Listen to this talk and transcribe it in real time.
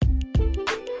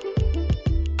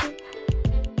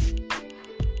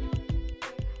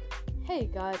Hey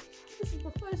guys, this is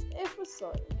the first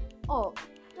episode of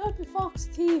Dopey Fox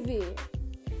TV,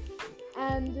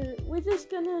 and we're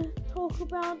just gonna talk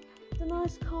about the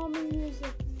nice calming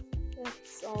music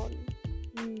that's on.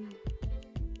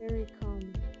 Very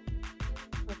calm.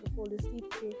 I can fall asleep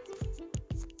to it.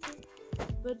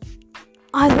 But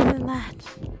other than that,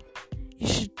 you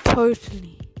should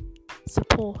totally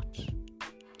support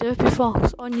Dopey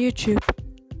Fox on YouTube.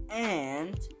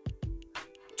 And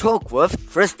Talk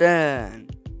with Tristan.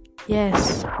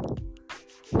 Yes,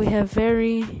 we have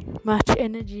very much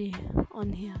energy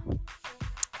on here.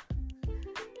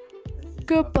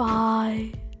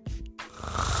 Goodbye.